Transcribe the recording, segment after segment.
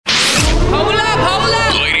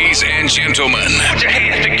gentlemen, put your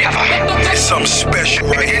hands together. There's something special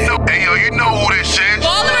right here. Hey, yo, you know who this is.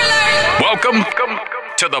 Baller Alert! Welcome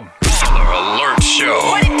to the Baller Alert Show.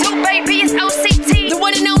 What it do, baby? It's OCT. The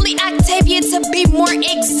one and only Octavia, to be more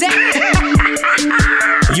exact.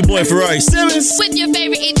 Your boy Ferrari Simmons. With your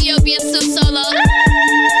favorite Ethiopian Sue Solo.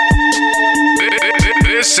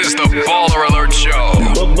 This is the Baller Alert Show.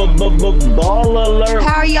 Ball alert.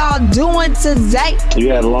 How are y'all doing today? You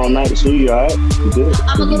had a long night, Sue. You all right? You good?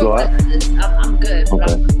 I'm a little breathless. I'm good.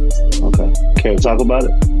 Okay. Care to talk about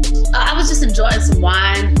it? I was just enjoying some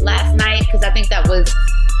wine last night because I think that was,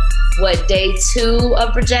 day 2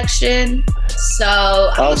 of rejection.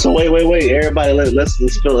 So So wait. Everybody, let's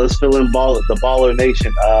fill in the Baller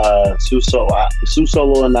Nation. Sue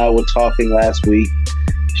Solo and I were talking last week.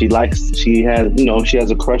 She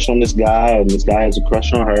has a crush on this guy, and this guy has a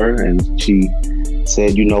crush on her, and she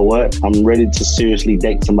said, you know what, I'm ready to seriously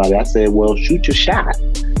date somebody. I said, well, shoot your shot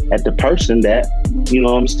at the person that, you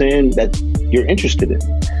know what I'm saying, that you're interested in.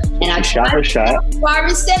 And I shot her shot.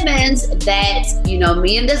 Ferrari Simmons that,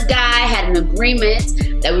 me and this guy had an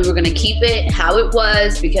agreement that we were going to keep it how it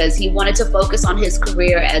was because he wanted to focus on his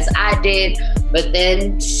career as I did. But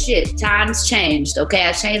then, times changed, okay?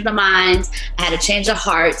 I changed my mind. I had a change of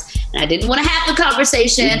heart. And I didn't want to have the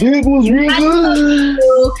conversation. It was real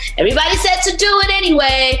good. Everybody said to do it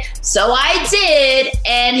anyway. So I did.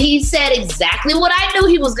 And he said exactly what I knew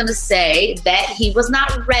he was going to say, that he was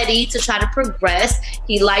not ready to try to progress.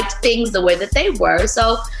 He liked things the way that they were.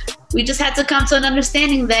 So we just had to come to an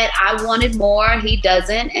understanding that I wanted more. He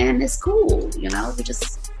doesn't. And it's cool.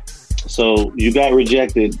 So you got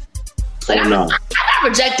rejected. I got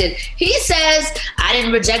rejected. He says, I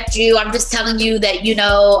didn't reject you. I'm just telling you that,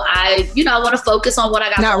 I want to focus on what I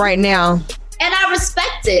got. Not right now. And I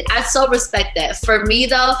respect it. I so respect that. For me,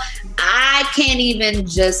 though, I can't even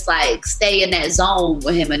just stay in that zone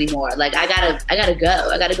with him anymore. I gotta go.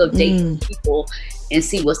 I gotta go date people and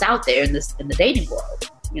see what's out there in the dating world.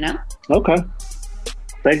 Okay.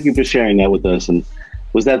 Thank you for sharing that with us. And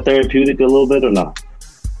was that therapeutic a little bit or not?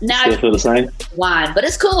 Now still feel the same? Wine, but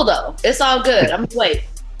it's cool though. It's all good. I'm gonna wait.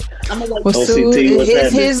 Well, Sue,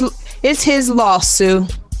 it's his loss, Sue.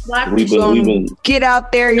 We've been get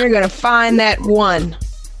out there. You're gonna find that one.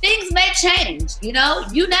 Things may change. You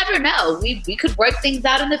never know. We could work things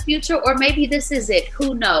out in the future, or maybe this is it.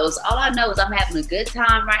 Who knows? All I know is I'm having a good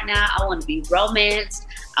time right now. I want to be romanced.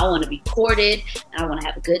 I want to be courted, and I want to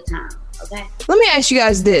have a good time. Okay. Let me ask you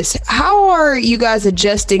guys this. How are you guys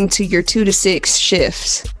adjusting to your 2 to 6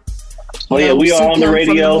 shifts? We are on the radio.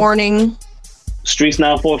 From the morning. Streets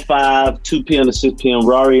 945, 2 p.m. to 6 p.m.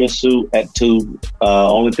 Rari and Sue at 2.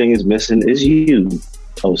 Only thing is missing is you,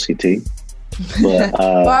 OCT. But,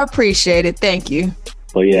 well, I appreciate it. Thank you.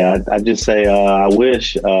 But yeah, I just say I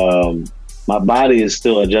wish my body is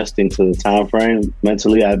still adjusting to the time frame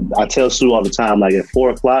mentally. I tell Sue all the time, at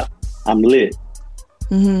 4 o'clock, I'm lit.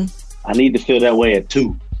 Mm-hmm. I need to feel that way at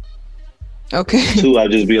 2. Okay. 2, I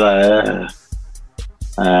just be like,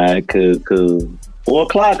 cause 4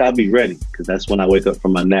 o'clock I'll be ready, because that's when I wake up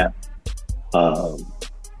from my nap.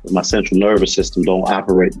 My central nervous system don't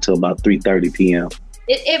operate until about 3:30 p.m.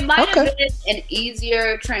 It might have been an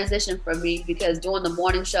easier transition for me because doing the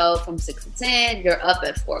morning show from 6 to 10, you're up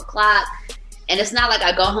at 4 o'clock. And it's not like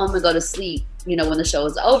I go home and go to sleep, when the show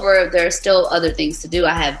is over. There are still other things to do.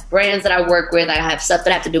 I have brands that I work with. I have stuff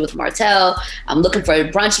that I have to do with Martell. I'm looking for a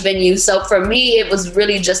brunch venue. So for me, it was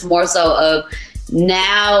really just more so of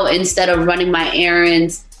now, instead of running my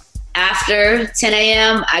errands after 10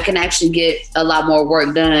 a.m., I can actually get a lot more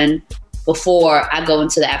work done before I go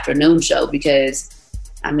into the afternoon show because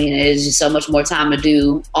it's just so much more time to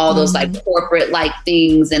do all those corporate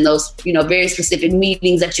things and those, very specific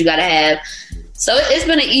meetings that you got to have. So it's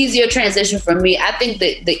been an easier transition for me. I think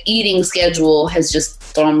that the eating schedule has just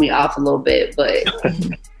thrown me off a little bit, but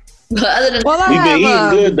other than that, we've been eating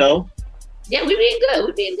good though. Yeah, we've been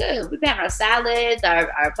good. We've been having our salads,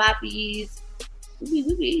 our poppies. We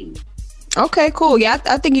be eating. Okay, cool. Yeah,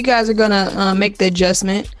 I think you guys are gonna make the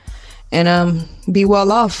adjustment and be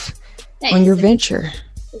well off on your venture.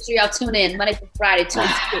 Make sure y'all tune in Monday through Friday, 2 to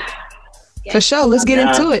 6. For sure. Let's get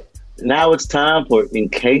into it. Now it's time for In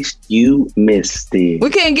Case You Missed It. We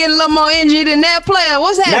can't get a little more energy than that, player.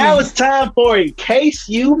 What's happening? Now it's time for In Case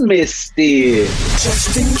You Missed It.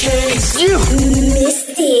 Just in case you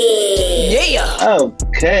missed it. Yeah.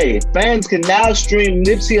 Okay. Fans can now stream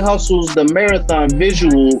Nipsey Hussle's The Marathon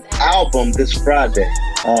visual album this Friday.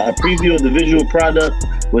 A preview of the visual product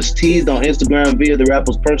was teased on Instagram via the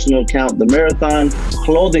rapper's personal account. The Marathon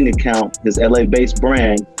clothing account, his LA-based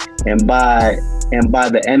brand, and by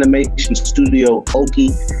the animation studio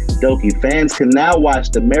Oki dokie. Fans can now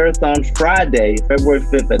watch the marathon Friday, February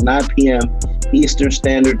 5th at 9 p.m. Eastern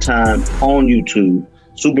Standard Time on YouTube.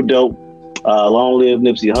 Super dope. Long live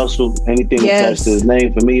Nipsey Hussle. Anything attached to his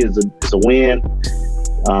name for me is a win.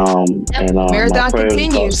 And marathon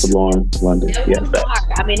continues. To Lauren London.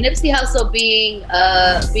 I mean, Nipsey Hussle being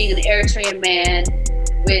an Eritrean man,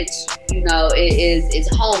 which is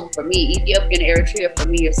home for me. Ethiopia and Eritrea for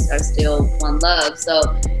me are still one love. So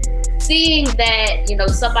seeing that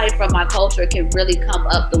somebody from my culture can really come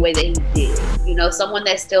up the way that he did, someone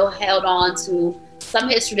that still held on to some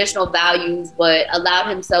of his traditional values, but allowed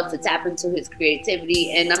himself to tap into his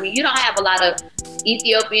creativity. And I mean, you don't have a lot of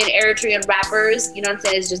Ethiopian, Eritrean rappers, you know what I'm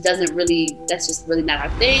saying? It just that's just really not our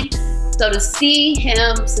thing. So to see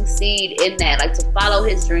him succeed in that, like to follow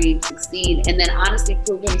his dream, succeed, and then honestly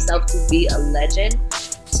prove himself to be a legend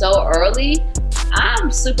so early,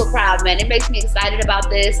 I'm super proud, man. It makes me excited about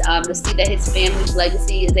this, to see that his family's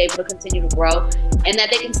legacy is able to continue to grow and that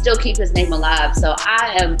they can still keep his name alive. So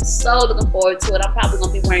I am so looking forward to it. I'm probably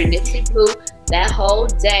going to be wearing Nipsey blue that whole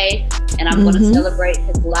day, and I'm going to celebrate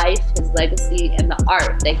his life, his legacy, and the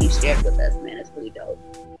art that he shared with us, man. It's really dope.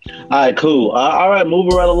 All right, cool. All right,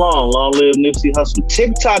 moving right along. Long live Nipsey Hussle.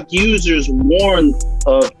 TikTok users warn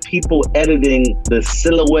of people editing the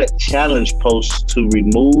silhouette challenge posts to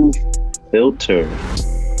remove filter.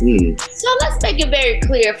 So let's make it very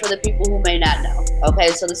clear for the people who may not know. Okay,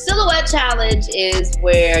 so the silhouette challenge is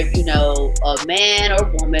where, a man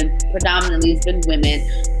or woman, predominantly it's been women,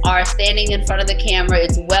 are standing in front of the camera.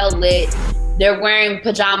 It's well lit. They're wearing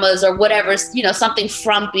pajamas or whatever, something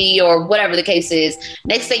frumpy or whatever the case is.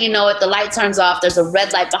 Next thing you know it, the light turns off. There's a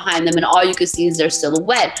red light behind them and all you can see is their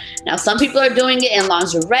silhouette. Now, some people are doing it in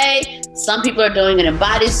lingerie. Some people are doing it in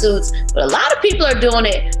bodysuits. But a lot of people are doing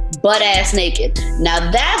it butt-ass naked.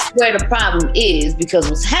 Now, that's where the problem is, because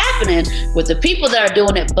what's happening with the people that are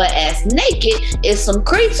doing it butt-ass naked is some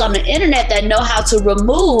creeps on the internet that know how to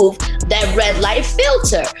remove that red light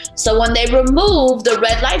filter. So when they remove the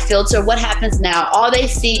red light filter, what happens now? All they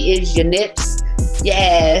see is your nips, your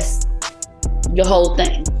ass, your whole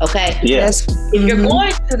thing, okay? Yes. If you're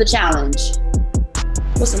going through the challenge,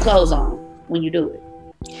 put some clothes on when you do it.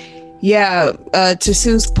 Yeah, to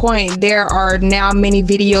Sue's point, there are now many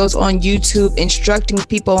videos on YouTube instructing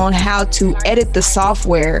people on how to edit the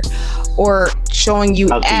software or showing you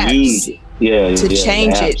apps to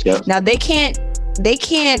change it. Yep. Now they can't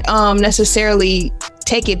necessarily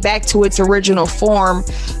take it back to its original form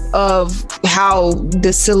of how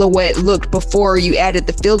the silhouette looked before you added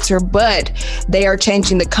the filter, but they are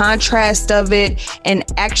changing the contrast of it and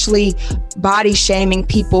actually body shaming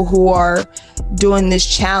people who are doing this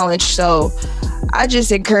challenge. So I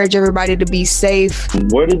just encourage everybody to be safe.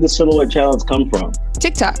 Where did the silhouette challenge come from?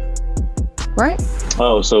 TikTok, right?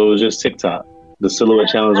 Oh, so it was just TikTok. The silhouette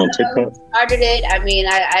challenge on TikTok? Started it. I mean,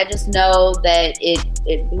 I just know that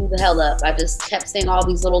it blew the hell up. I just kept seeing all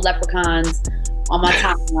these little leprechauns on my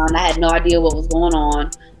timeline. I had no idea what was going on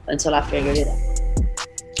until I figured it out.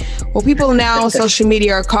 Well, people now on social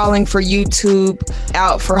media are calling for YouTube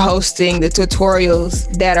out for hosting the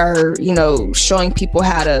tutorials that are, showing people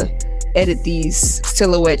how to edit these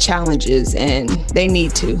silhouette challenges, and they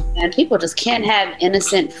need to. And people just can't have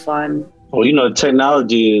innocent fun. Well,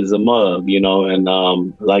 technology is a mug,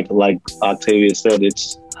 and like Octavia said,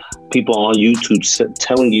 it's people on YouTube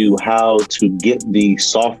telling you how to get the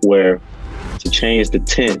software to change the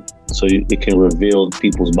tint so it can reveal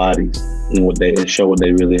people's bodies and show what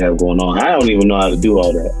they really have going on. I don't even know how to do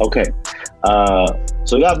all that. Okay.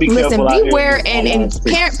 So you gotta be careful. Listen, beware, and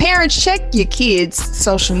parents, check your kids'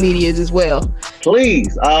 social medias as well.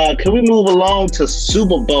 Please. Can we move along to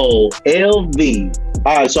Super Bowl LV?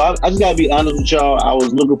 All right, so I just gotta be honest with y'all. I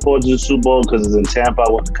was looking forward to the Super Bowl because it's in Tampa.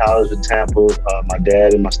 I went to college in Tampa. My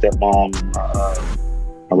dad and my stepmom,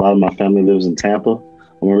 a lot of my family lives in Tampa.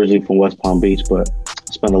 I'm originally from West Palm Beach, but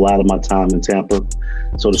I spent a lot of my time in Tampa.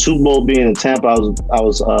 So the Super Bowl being in Tampa, I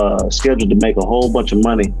was scheduled to make a whole bunch of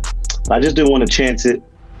money. I just didn't want to chance it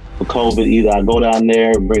for COVID. Either I go down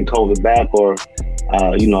there and bring COVID back, or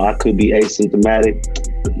I could be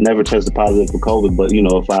asymptomatic, never tested positive for COVID. But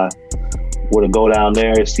if I were to go down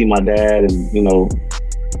there, see my dad, and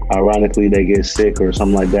ironically they get sick or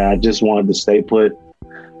something like that, I just wanted to stay put.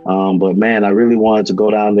 But man, I really wanted to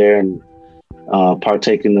go down there and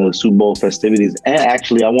partake in the Super Bowl festivities. And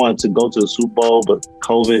actually, I wanted to go to the Super Bowl, but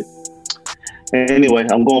COVID. Anyway,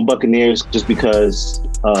 I'm going Buccaneers just because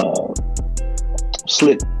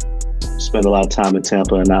Slick spent a lot of time in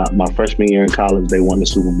Tampa, and my freshman year in college, they won the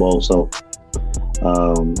Super Bowl. So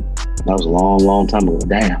that was a long, long time ago.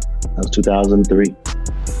 Damn, that was 2003.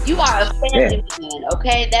 You are a family man. man.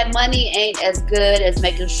 Okay, that money ain't as good as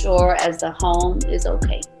making sure as the home is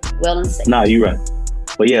okay, well and safe. Nah, you're right.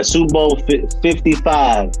 But yeah, Super Bowl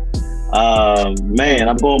 55. Man,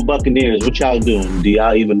 I'm going Buccaneers. What y'all doing? Do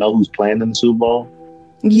y'all even know who's playing in the Super Bowl?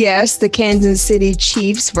 Yes, the Kansas City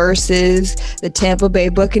Chiefs versus the Tampa Bay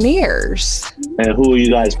Buccaneers. And who are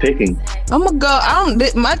you guys picking? I'm gonna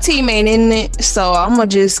go. My team ain't in it, so I'm gonna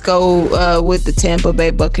just go with the Tampa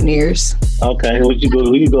Bay Buccaneers. Okay, who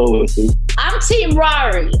you go with? Sue? I'm Team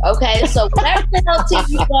Rory. Okay, so whatever the hell team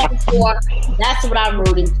you're going for, that's what I'm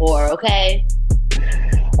rooting for. Okay.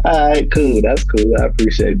 All right, cool. That's cool. I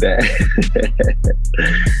appreciate that.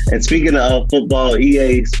 And speaking of football,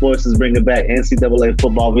 EA Sports is bringing back NCAA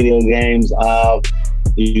football video games.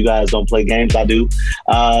 You guys don't play games? I do.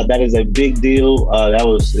 That is a big deal.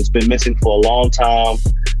 It's been missing for a long time.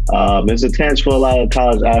 It's a chance for a lot of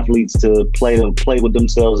college athletes to play with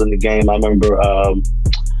themselves in the game. I remember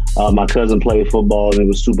my cousin played football, and it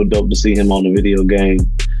was super dope to see him on the video game.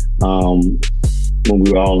 When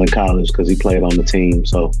we were all in college, because he played on the team,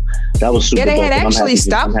 so that was super. Yeah, they had actually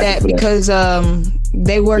stopped that because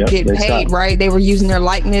they weren't getting paid. Right, they were using their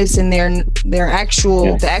likeness and their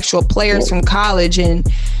actual the actual players from college, and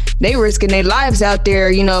they were risking their lives out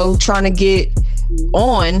there, trying to get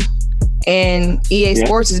on. And EA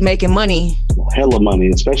Sports is making money, hella money,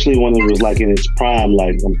 especially when it was like in its prime,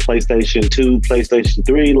 like on PlayStation 2, PlayStation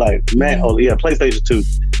 3, PlayStation 2.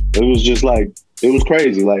 It was just like. It was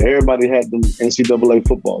crazy. Like, everybody had them NCAA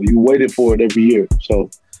football. You waited for it every year. So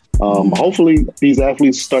hopefully these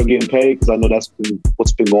athletes start getting paid, because I know that's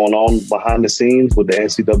what's been going on behind the scenes with the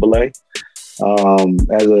NCAA.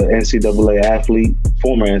 As an NCAA athlete,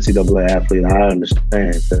 former NCAA athlete, I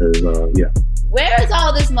understand. Where is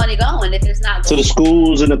all this money going if it's not going to the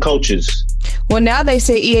schools and the coaches? Well, now they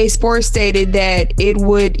say EA Sports stated that it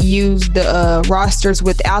would use the rosters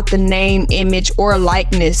without the name, image, or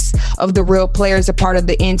likeness of the real players, a part of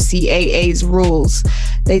the NCAA's rules.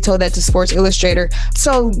 They told that to Sports Illustrator.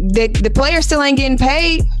 So the players still ain't getting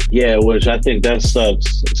paid? Yeah, which I think that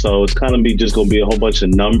sucks. So it's kind of just going to be a whole bunch of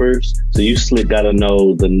numbers. So you slick got to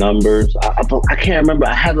know the numbers. I can't remember.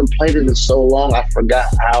 I haven't played it in so long. I forgot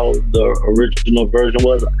how the original version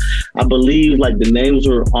was. I believe like the names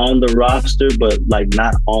were on the roster, but like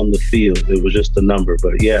not on the field. It was just a number.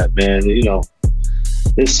 But yeah, man,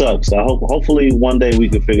 it sucks. Hopefully one day we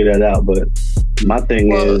can figure that out. But my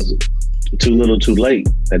thing is too little too late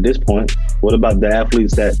at this point. What about the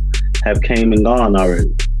athletes that have came and gone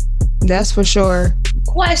already? That's for sure.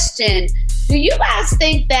 Question. Do you guys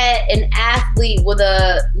think that an athlete with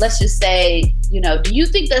let's just say, do you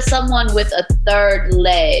think that someone with a third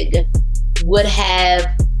leg would have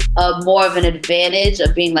more of an advantage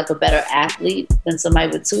of being like a better athlete than somebody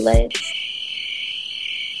with two legs?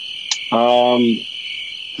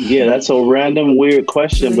 Yeah, that's a random, weird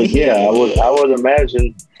question, but yeah, I would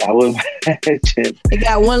imagine. They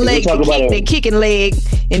got one leg, they kicking leg,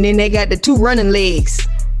 and then they got the two running legs.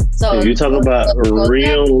 So if you're talking about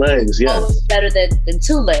real legs, yes. Better than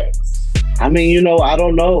two legs. I mean, I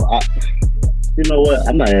don't know. You know what?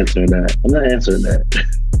 I'm not answering that.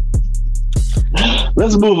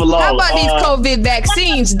 Let's move along. How about these COVID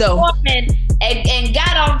vaccines, though? And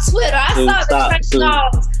got on Twitter. I saw that Trey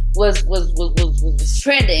Songz was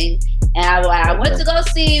trending, and I went to go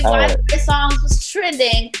see why Trey Songz was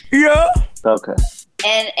trending. Yeah. Okay.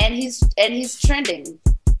 And he's trending.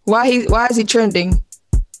 Why is he trending?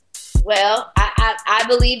 Well, I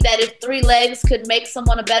believe that if three legs could make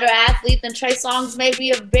someone a better athlete, then Trey Songz may be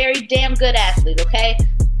a very damn good athlete. Okay,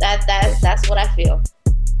 that's what I feel.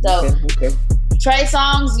 So, okay. Trey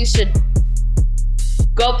Songz, you should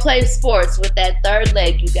go play sports with that third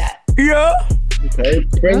leg you got. Yeah. Okay.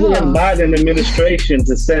 President Biden administration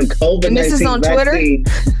to send COVID-19 this is on vaccine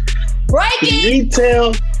Twitter. Breaking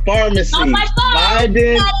retail pharmacies. Oh my God.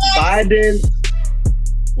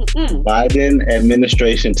 Biden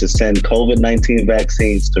administration to send COVID-19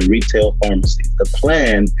 vaccines to retail pharmacies. The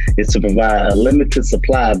plan is to provide a limited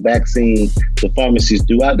supply of vaccine to pharmacies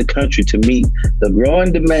throughout the country to meet the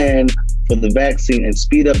growing demand for the vaccine and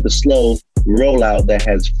speed up the slow rollout that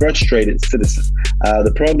has frustrated citizens.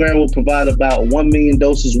 The program will provide about 1 million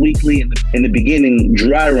doses weekly in the beginning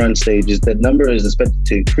dry run stages. That number is expected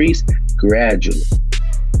to increase gradually.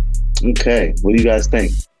 Okay, what do you guys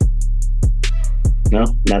think? No?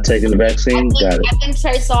 Not taking the vaccine? Got it. I think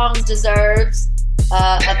Trey Songz deserves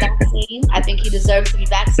a vaccine. I think he deserves to be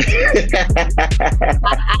vaccinated.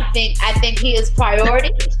 I think he is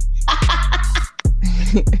priority.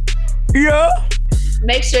 Yeah.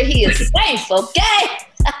 Make sure he is safe, okay?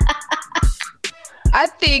 I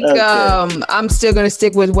think I'm still going to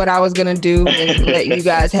stick with what I was going to do and let you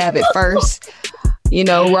guys have it first. You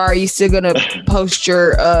know, Rari, you still gonna post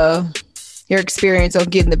your experience on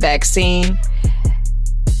getting the vaccine.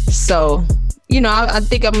 So, you know, I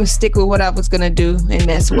think I'm gonna stick with what I was gonna do, and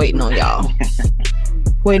that's waiting on y'all.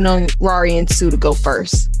 Waiting on Rari and Sue to go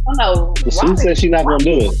first. Oh no, Sue said she's not gonna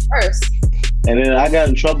do it first. And then I got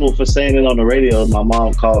in trouble for saying it on the radio. My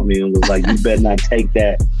mom called me and was like, "You better not take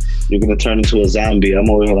that. You're gonna turn into a zombie." I'm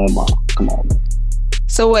over here like, "Mom, come on, man."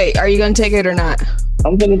 So wait, are you gonna take it or not?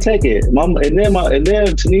 I'm gonna take it, Mom. And then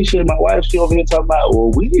Tanisha, my wife, she over here talking about,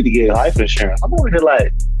 well, we need to get life insurance. I'm over here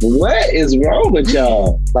like, what is wrong with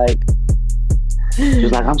y'all? Like,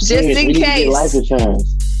 she's like, I'm serious. We need to get life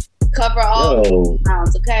insurance. Cover all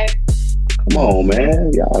rounds, okay? Come on,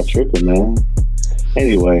 man. Y'all tripping, man.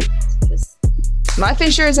 Anyway, life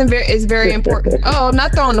insurance is very important. Oh, I'm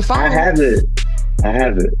not throwing the phone. I have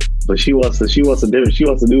it. But she wants a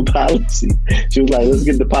new policy. She was like, let's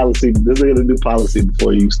get the policy. Let's get a new policy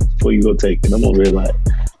before you go take it. I'm over here like,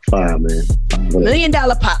 fine, man. Fine, $1 million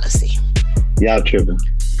policy. Y'all tripping.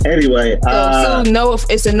 Anyway. So no,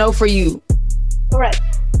 it's a no for you. All right.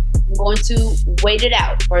 I'm going to wait it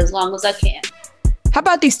out for as long as I can. How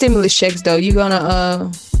about these stimulus checks, though? You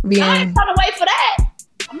gonna be I ain't trying to wait for that.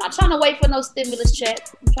 I'm not trying to wait for no stimulus check.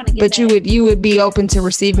 I'm trying to get But that. you would be open to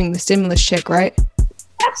receiving the stimulus check, right?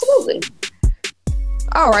 Absolutely.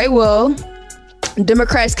 All right, well,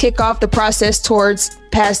 Democrats kick off the process towards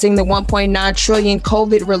passing the $1.9 trillion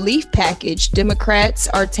COVID relief package. Democrats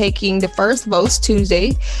are taking the first votes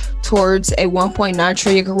Tuesday towards a $1.9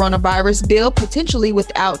 trillion coronavirus bill, potentially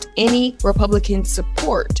without any Republican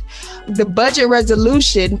support. The budget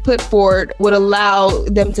resolution put forward would allow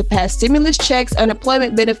them to pass stimulus checks,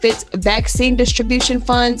 unemployment benefits, vaccine distribution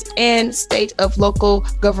funds, and state of local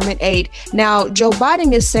government aid. Now, Joe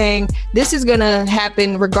Biden is saying this is going to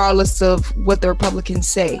happen regardless of what the Republicans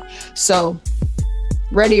say. So,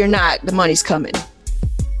 ready or not, the money's coming.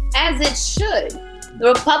 As it should. The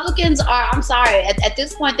Republicans are, I'm sorry, at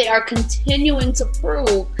this point, they are continuing to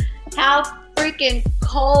prove how freaking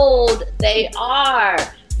cold they are.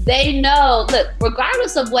 They know, look,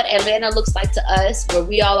 regardless of what Atlanta looks like to us, where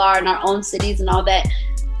we all are in our own cities and all that,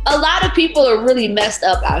 a lot of people are really messed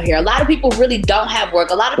up out here. A lot of people really don't have work.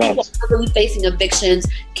 A lot of people are really facing evictions,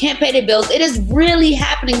 can't pay their bills. It is really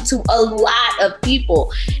happening to a lot of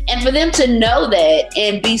people. And for them to know that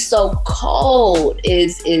and be so cold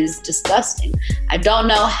is disgusting. I don't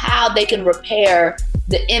know how they can repair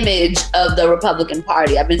the image of the Republican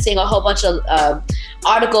Party. I've been seeing a whole bunch of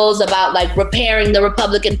articles about like repairing the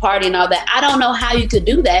Republican Party and all that. I don't know how you could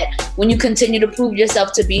do that when you continue to prove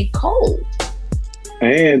yourself to be cold.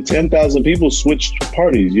 And 10,000 people switched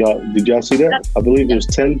parties. Did y'all see that? Yep. I believe there's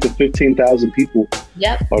 10 to 15,000 people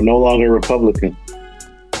are no longer Republican.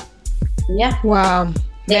 Yeah. Wow.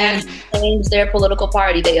 They have changed their political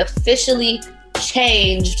party. They officially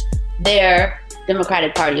changed their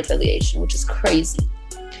Democratic Party affiliation, which is crazy.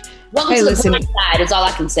 Welcome to the bright side is all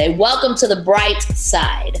I can say. Welcome to the bright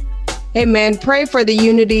side. Hey, man, pray for the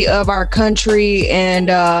unity of our country and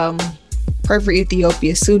pray for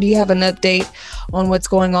Ethiopia. Sue, do you have an update on what's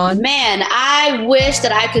going on? Man, I wish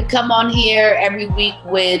that I could come on here every week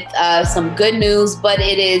with some good news, but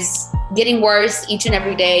it is getting worse each and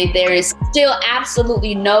every day. There is still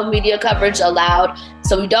absolutely no media coverage allowed.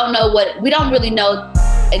 So we don't really know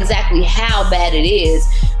exactly how bad it is,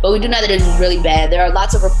 but we do know that it is really bad. There are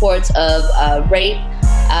lots of reports of rape.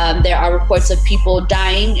 There are reports of people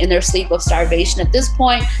dying in their sleep of starvation. At this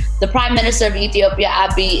point, the Prime Minister of Ethiopia,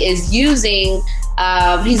 Abiy, is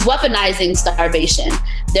he's weaponizing starvation.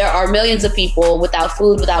 There are millions of people without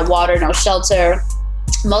food, without water, no shelter.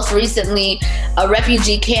 Most recently, a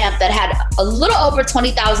refugee camp that had a little over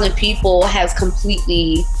 20,000 people has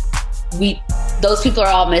completely, those people are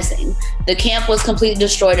all missing. The camp was completely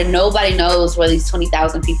destroyed and nobody knows where these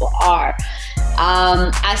 20,000 people are.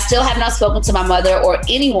 I still have not spoken to my mother or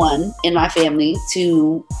anyone in my family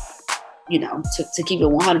to keep it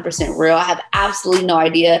 100% real. I have absolutely no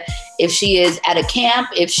idea if she is at a camp,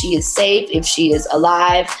 if she is safe, if she is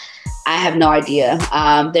alive. I have no idea.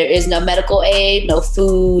 There is no medical aid, no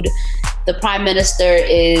food. The Prime Minister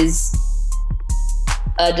is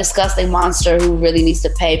a disgusting monster who really needs to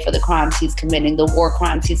pay for the crimes he's committing, the war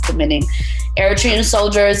crimes he's committing. Eritrean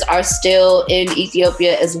soldiers are still in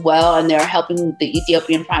Ethiopia as well, and they're helping the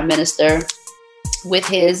Ethiopian Prime Minister with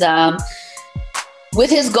his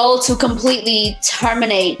goal to completely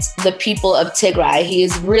terminate the people of Tigray. He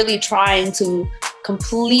is really trying to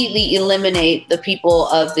completely eliminate the people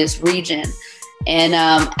of this region. And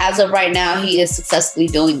as of right now, he is successfully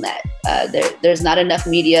doing that. There's not enough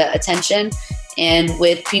media attention. And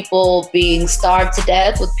with people being starved to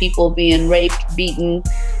death, with people being raped, beaten,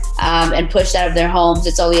 and pushed out of their homes.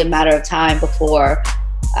 It's only a matter of time before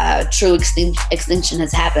true extinction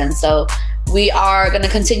has happened. So we are going to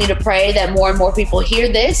continue to pray that more and more people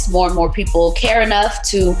hear this, more and more people care enough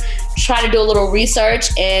to try to do a little research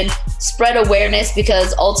and spread awareness,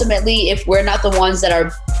 because ultimately, if we're not the ones that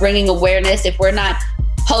are bringing awareness, if we're not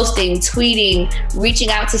posting, tweeting, reaching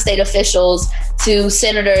out to state officials, to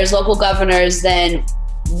senators, local governors, then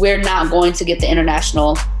we're not going to get the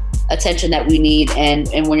international attention that we need. And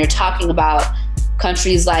when you're talking about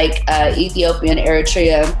countries like Ethiopia and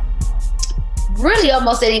Eritrea, really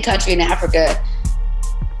almost any country in Africa,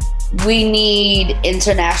 we need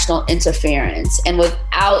international interference. And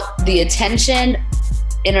without the attention,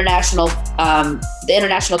 the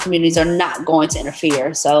international communities are not going to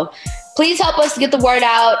interfere. So please help us to get the word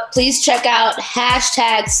out. Please check out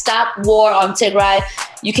hashtag Stop War on Tigray.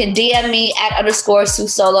 You can DM me at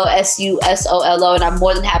 _Susolo, SUSOLO, and I'm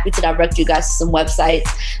more than happy to direct you guys to some websites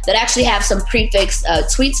that actually have some prefix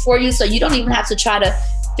tweets for you, so you don't even have to try to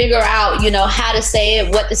figure out, how to say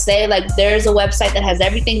it, what to say. Like, there's a website that has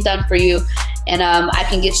everything done for you, and I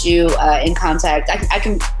can get you in contact. I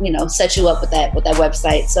can, set you up with that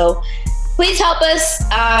website. So please help us.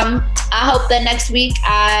 I hope that next week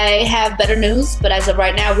I have better news, but as of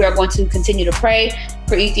right now, we are going to continue to pray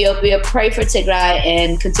for Ethiopia, pray for Tigray,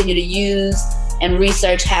 and continue to use and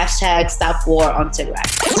research hashtag Stop War on Tigray.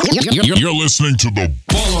 You're listening to the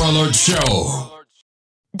Baller Alert Show.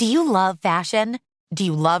 Do you love fashion? Do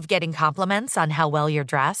you love getting compliments on how well you're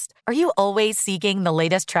dressed? Are you always seeking the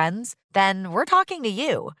latest trends? Then we're talking to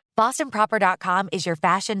you. BostonProper.com is your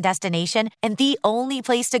fashion destination and the only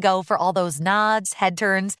place to go for all those nods, head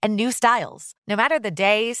turns, and new styles. No matter the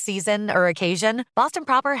day, season, or occasion, Boston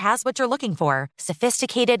Proper has what you're looking for.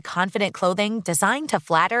 Sophisticated, confident clothing designed to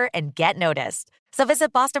flatter and get noticed. So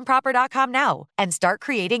visit BostonProper.com now and start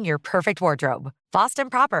creating your perfect wardrobe. Boston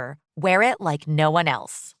Proper. Wear it like no one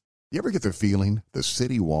else. You ever get the feeling the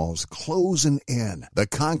city walls closing in, the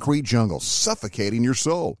concrete jungle suffocating your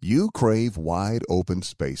soul? You crave wide open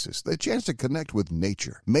spaces, the chance to connect with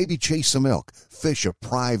nature, maybe chase some elk, fish a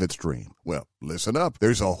private stream. Well, listen up.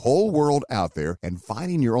 There's a whole world out there, and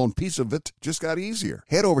finding your own piece of it just got easier.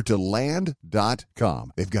 Head over to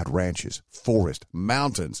land.com. They've got ranches, forest,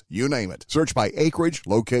 mountains, you name it. Search by acreage,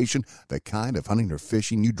 location, the kind of hunting or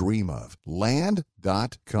fishing you dream of.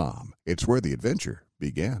 Land.com. It's where the adventure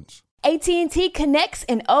begins. AT&T connects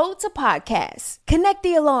an ode to podcasts. Connect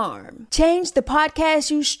the alarm. Change the podcast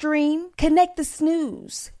you stream. Connect the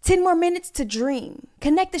snooze. 10 more minutes to dream.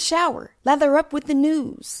 Connect the shower. Lather up with the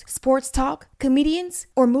news. Sports talk, comedians,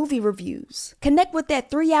 or movie reviews. Connect with that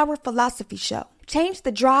 3-hour philosophy show. Change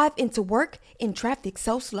the drive into work in traffic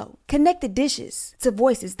so slow. Connect the dishes to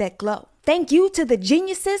voices that glow. Thank you to the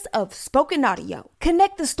geniuses of spoken audio.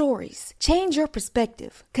 Connect the stories. Change your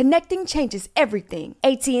perspective. Connecting changes everything.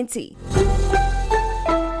 AT&T.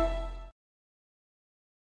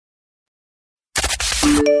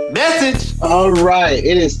 Message. All right,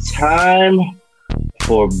 it is time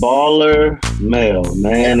for Baller Mail.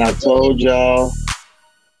 Man, I told y'all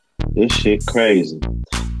this shit crazy.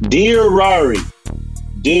 Dear Rari,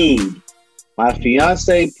 dude, my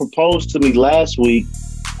fiance proposed to me last week.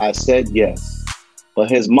 I said yes. But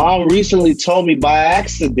his mom recently told me by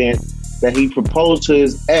accident that he proposed to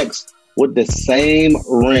his ex with the same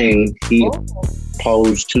ring he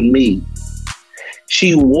proposed to me.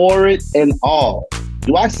 She wore it and all.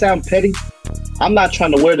 Do I sound petty? I'm not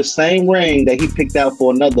trying to wear the same ring that he picked out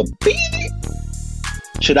for another beat.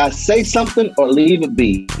 Should I say something or leave it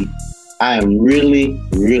be? I am really,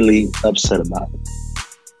 really upset about it.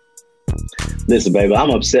 Listen, baby,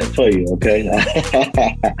 I'm upset for you, okay?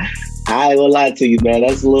 I ain't gonna lie to you, man.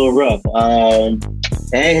 That's a little rough.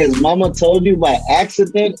 And his mama told you by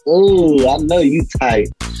accident? Ooh, I know you tight.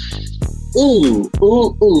 Ooh.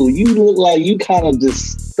 You look like you kind of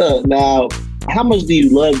just stuck. Now, how much do you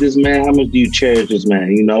love this man? How much do you cherish this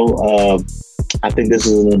man? You know, I think this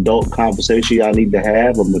is an adult conversation y'all need to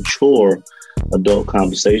have, a mature adult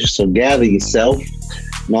conversation. So gather yourself, you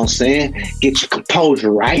know what I'm saying? Get your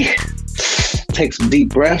composure right. Take some deep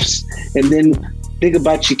breaths, and then think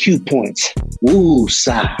about your cue points. Ooh,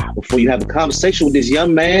 sigh. Before you have a conversation with this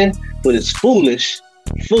young man for this foolish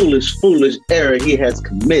error he has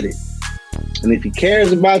committed. And if he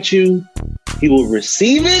cares about you, he will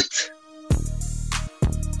receive it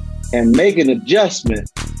and make an adjustment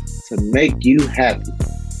to make you happy.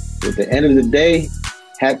 At the end of the day,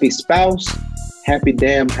 happy spouse, happy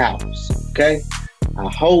damn house. Okay? I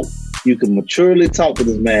hope you can maturely talk to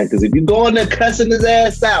this man, because if you go in there cussing his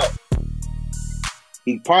ass out,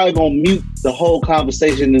 he probably gonna mute the whole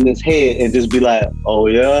conversation in his head and just be like, oh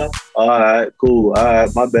yeah, All right, cool. All right,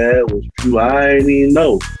 my bad. Was true. I ain't even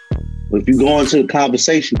know. If you go into the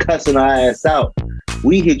conversation cussing our ass out,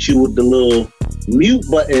 we hit you with the little mute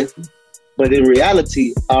button. But in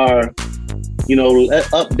reality, our,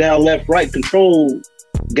 up, down, left, right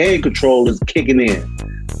game control is kicking in.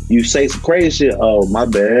 You say some crazy shit. Oh, my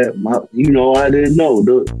bad. I didn't know.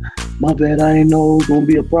 My bad. I didn't know it was going to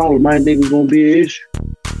be a problem. I didn't think it was going to be an issue.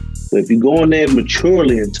 But if you go in there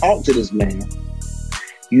maturely and talk to this man,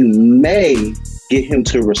 you may get him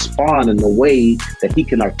to respond in a way that he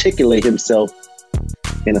can articulate himself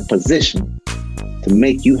in a position to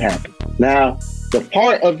make you happy. Now, the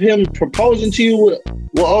part of him proposing to you with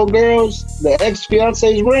old girls, the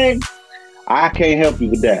ex-fiance's ring, I can't help you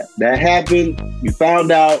with that. That happened. You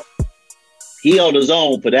found out. He on his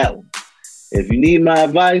own for that one. If you need my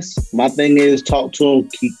advice, my thing is talk to him.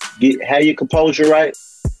 Have your composure right.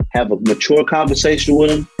 Have a mature conversation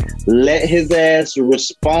with him. Let his ass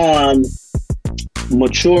respond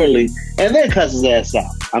maturely, and then cuss his ass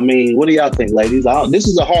out. I mean, what do y'all think, ladies? This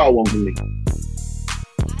is a hard one for me.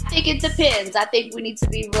 I think it depends. I think we need to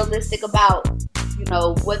be realistic about,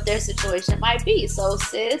 what their situation might be. So,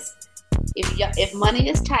 sis, if money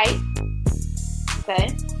is tight,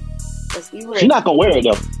 okay, let's be real. She's not gonna wear it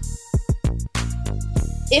though.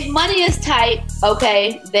 If money is tight,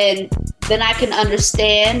 okay, then I can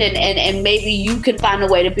understand, and maybe you can find a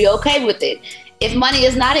way to be okay with it. If money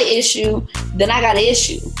is not an issue, then I got an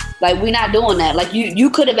issue. Like, we're not doing that. Like, you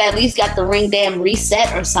could have at least got the ring damn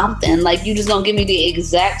reset or something. Like, you just gonna give me the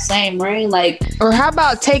exact same ring? Like, or how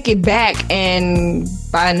about take it back and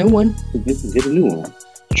buy a new one? Get a new one.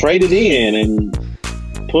 Trade it in and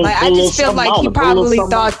put. Like, I just feel like he probably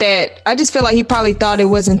thought that. I just feel like he probably thought it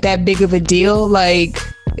wasn't that big of a deal. Like,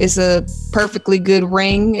 it's a perfectly good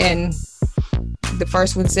ring, and the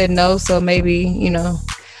first one said no. So maybe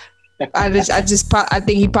I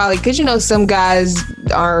think he probably, because some guys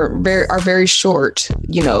are very short,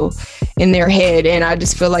 in their head, and I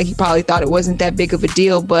just feel like he probably thought it wasn't that big of a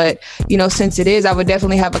deal. But since it is, I would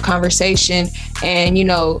definitely have a conversation and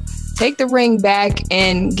take the ring back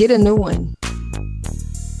and get a new one.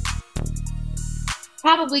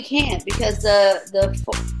 Probably can't, because the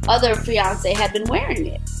other fiance had been wearing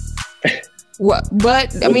it. What?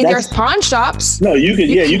 But I mean, there's pawn shops. No, you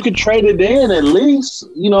could trade it in at least.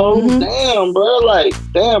 Damn, bro.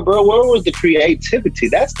 Where was the creativity?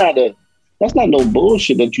 That's not no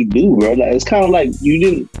bullshit that you do, bro. Like, it's kind of like you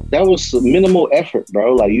didn't. That was minimal effort,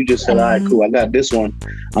 bro. Like, you just said, all right, cool. I got this one.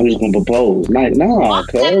 I'm just gonna propose. Like, nah,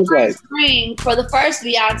 cuz like ring for the first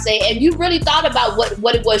fiance, and you really thought about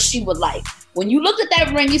what it was she would like. When you looked at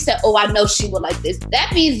that ring, you said, oh, I know she would like this.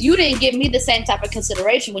 That means you didn't give me the same type of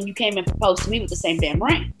consideration when you came and proposed to me with the same damn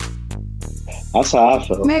ring. That's how I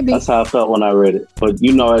felt. Maybe. That's how I felt when I read it. But,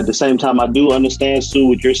 at the same time, I do understand, Sue,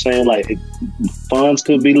 what you're saying. Like, funds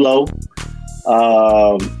could be low.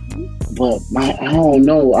 But I don't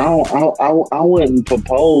know. I wouldn't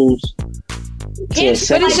propose. But it's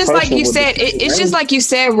just like you said. It's just like you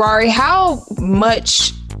said, Rory. How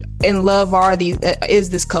much in love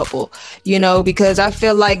is this couple? Because I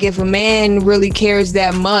feel like if a man really cares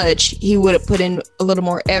that much, he would have put in a little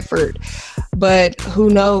more effort. But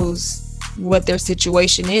who knows what their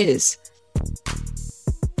situation is?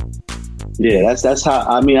 Yeah, that's how.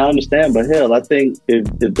 I mean, I understand, but hell, I think if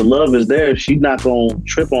the love is there, she's not gonna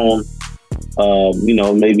trip on.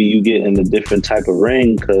 Maybe you get in a different type of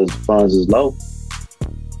ring because funds is low.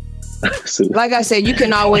 Like I said, you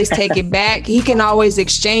can always take it back. He can always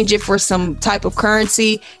exchange it for some type of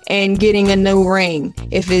currency and getting a new ring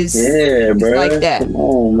if it's like that. Come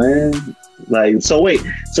on, man. Like, so wait.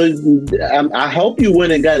 So I hope you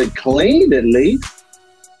went and got it cleaned at least,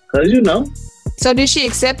 because So did she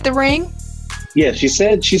accept the ring? Yeah, she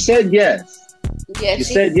said yes. Yeah, she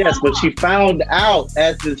said yes, but she found out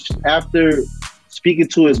after speaking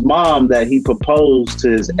to his mom that he proposed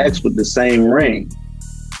to his ex with the same ring.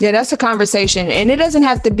 Yeah, that's a conversation. And it doesn't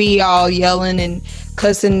have to be all yelling and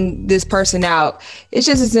cussing this person out. It's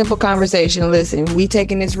just a simple conversation. Listen, we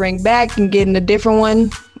taking this ring back and getting a different one,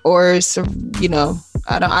 or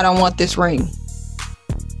I don't want this ring.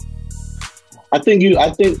 I think,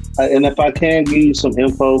 and if I can give you some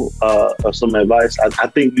info or some advice, I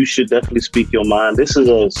think you should definitely speak your mind. This is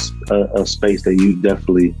a space that you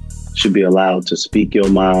definitely should be allowed to speak your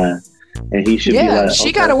mind. And he should be like,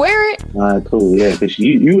 she gotta wear it. All right, cool. Yeah, because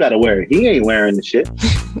you gotta wear it. He ain't wearing the shit.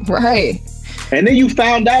 Right. And then you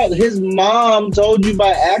found out his mom told you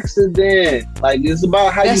by accident. Like, it's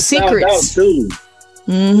about how that's you secrets. Found out too.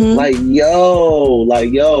 Mm-hmm. Like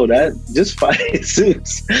yo, that just fighting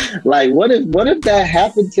suits. Like, what if that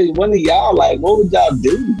happened to one of y'all? Like, what would y'all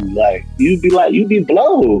do? Like, you'd be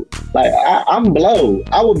blowed. Like, I'm blowed.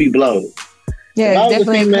 I would be blowed. Yeah, if I was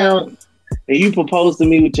definitely a female and you proposed to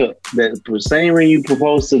me with the same ring you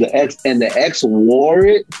proposed to the ex, and the ex wore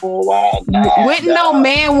it for a while. Wouldn't no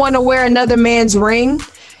man want to wear another man's ring?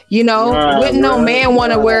 You know, wouldn't no man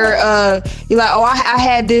want to wear? You're like, oh, I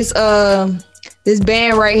had this this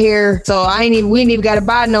band right here, so we ain't even got to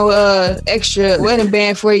buy no extra wedding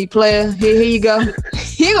band for you, player. Here you go.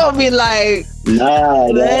 You gonna be like,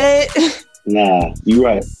 what? Nah, you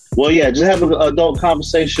right. Well, yeah, just have an adult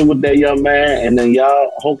conversation with that young man, and then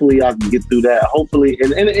hopefully y'all can get through that. Hopefully,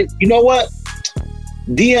 and you know what?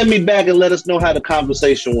 DM me back and let us know how the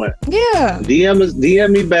conversation went. Yeah.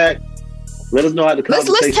 DM me back. Let us know how the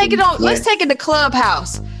conversation let's take it on. went. Let's take it to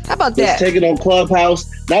Clubhouse. How about that? Let's take it on Clubhouse.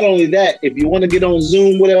 Not only that, if you want to get on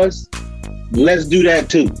Zoom with us, let's do that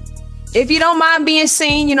too. If you don't mind being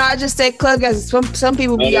seen, you know, I just said Clubhouse. Some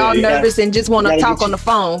people be all nervous and just want to talk on the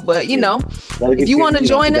phone. But, you know, if you want to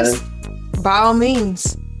join us, by all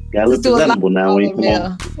means. Gotta look presentable now when you come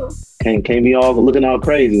on. Can't be all looking all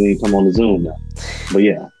crazy when you come on the Zoom now. But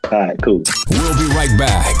yeah, all right, cool. We'll be right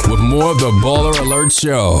back with more of the Baller Alert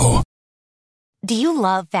Show. Do you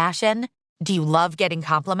love fashion? Do you love getting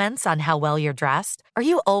compliments on how well you're dressed? Are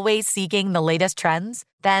you always seeking the latest trends?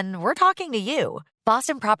 Then we're talking to you.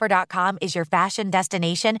 BostonProper.com is your fashion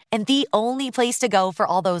destination and the only place to go for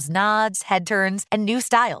all those nods, head turns, and new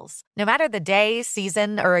styles. No matter the day,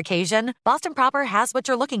 season, or occasion, Boston Proper has what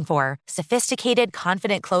you're looking for. Sophisticated,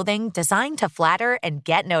 confident clothing designed to flatter and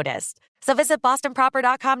get noticed. So visit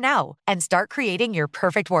BostonProper.com now and start creating your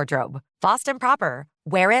perfect wardrobe. Boston Proper.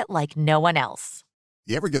 Wear it like no one else.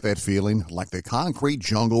 You ever get that feeling like the concrete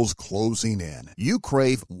jungle's closing in? You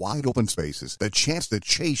crave wide open spaces, the chance to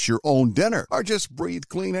chase your own dinner, or just breathe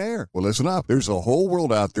clean air. Well, listen up. There's a whole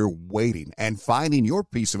world out there waiting, and finding your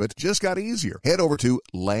piece of it just got easier. Head over to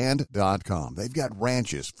Land.com. They've got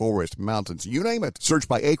ranches, forests, mountains, you name it. Search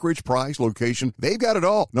by acreage, price, location. They've got it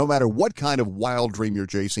all. No matter what kind of wild dream you're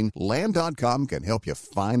chasing, Land.com can help you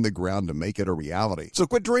find the ground to make it a reality. So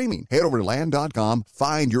quit dreaming. Head over to Land.com,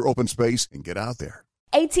 find your open space, and get out there.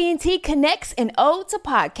 AT&T connects an ode to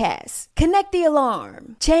podcasts. Connect the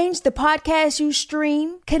alarm. Change the podcast you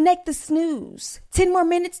stream. Connect the snooze. 10 more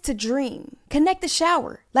minutes to dream. Connect the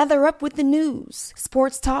shower. Lather up with the news.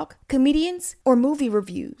 Sports talk, comedians, or movie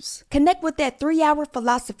reviews. Connect with that 3-hour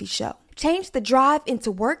philosophy show. Change the drive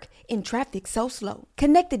into work in traffic so slow.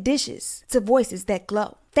 Connect the dishes to voices that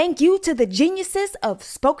glow. Thank you to the geniuses of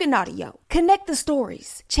spoken audio. Connect the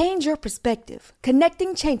stories. Change your perspective.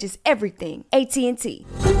 Connecting changes everything. AT&T.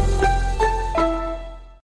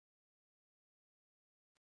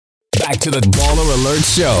 Back to the Baller Alert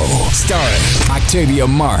Show, starring Octavia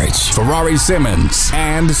March, Ferrari Simmons,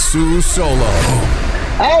 and Sue Solo.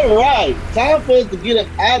 All right, time for us to get up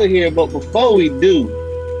out of here. But before we do,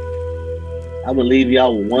 I'm gonna leave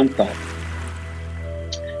y'all with one thought.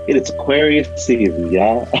 It is Aquarius season,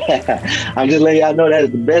 y'all. I'm just letting y'all know that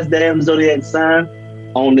is the best damn zodiac sign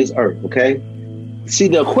on this earth, okay? See,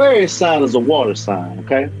 the Aquarius sign is a water sign,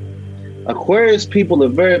 okay? Aquarius people are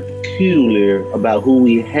very peculiar about who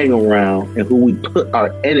we hang around and who we put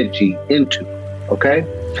our energy into, okay?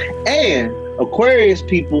 And Aquarius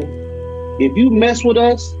people, if you mess with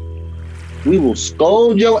us, we will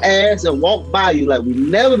scold your ass and walk by you like we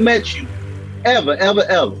never met you, ever, ever,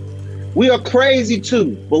 ever. We are crazy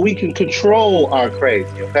too, but we can control our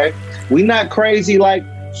crazy, okay? We're not crazy like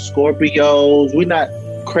Scorpios. We're not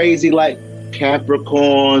crazy like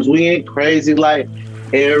Capricorns. We ain't crazy like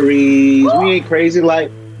Aries. We ain't crazy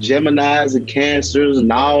like Geminis and Cancers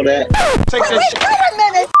and all that. Take that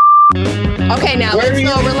shit. Okay, now let's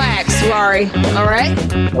go relax, Ferrari. All right?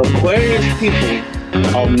 Aquarius people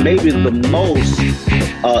are maybe the most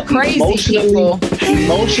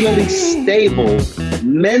emotionally stable,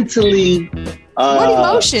 mentally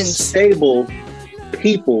stable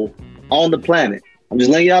people on the planet. I'm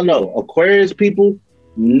just letting y'all know. Aquarius people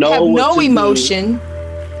know no emotion.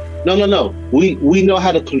 No. We know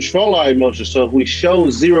how to control our emotions. So if we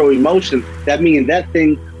show zero emotion, that means that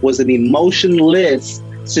thing was an emotionless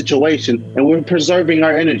situation, and we're preserving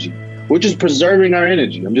our energy. We're just preserving our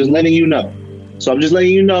energy. I'm just letting you know. So I'm just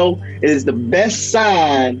letting you know it is the best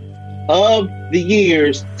sign of the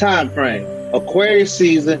year's time frame. Aquarius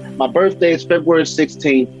season. My birthday is February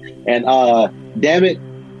 16th. And damn it,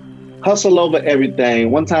 hustle over everything.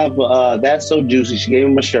 One time for That's So Juicy, she gave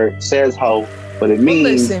him a shirt, says ho. but it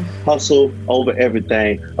means listen. hustle over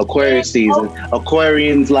everything. Aquarius season.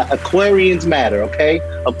 Aquarians matter, okay?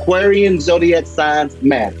 Aquarian zodiac signs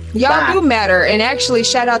matter. Y'all do matter. And actually,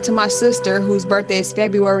 shout out to my sister whose birthday is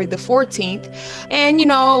February the 14th. And, you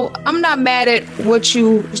know, I'm not mad at what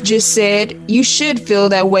you just said. You should feel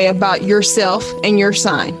that way about yourself and your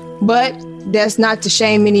sign. But that's not to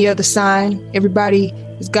shame any other sign. Everybody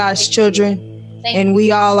is God's children. And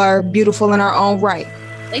we all are beautiful in our own right.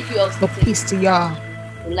 Thank you, OCT. So peace to y'all.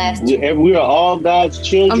 We are all God's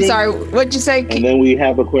children. I'm sorry, what'd you say? And then we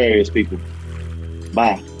have Aquarius people.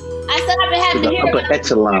 Bye. I said I've been having to hear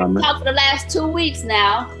echelon talk for the last 2 weeks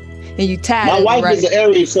now. And you tired. My wife is an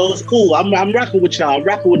Aries, so it's cool. I'm rocking with y'all. I'm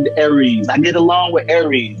rocking with the Aries. I get along with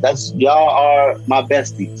Aries. Y'all are my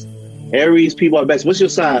besties. Aries people are best. What's your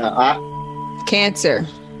sign? Cancer.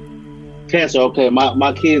 Cancer. Okay,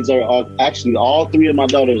 my kids are actually all 3 of my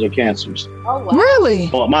daughters are Cancers. Oh wow! Really?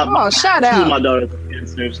 Shout out! 2 of my daughters are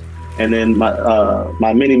Cancers, and then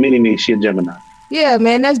my mini me, she a Gemini. Yeah,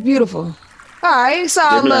 man, that's beautiful. All right, it's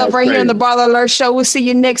all love right here on the Baller Alert Show. We'll see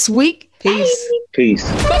you next week. Peace. Baller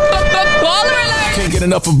Alert! Can't get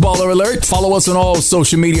enough of Baller Alert? Follow us on all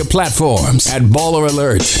social media platforms at Baller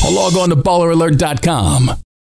Alert or log on to balleralert.com.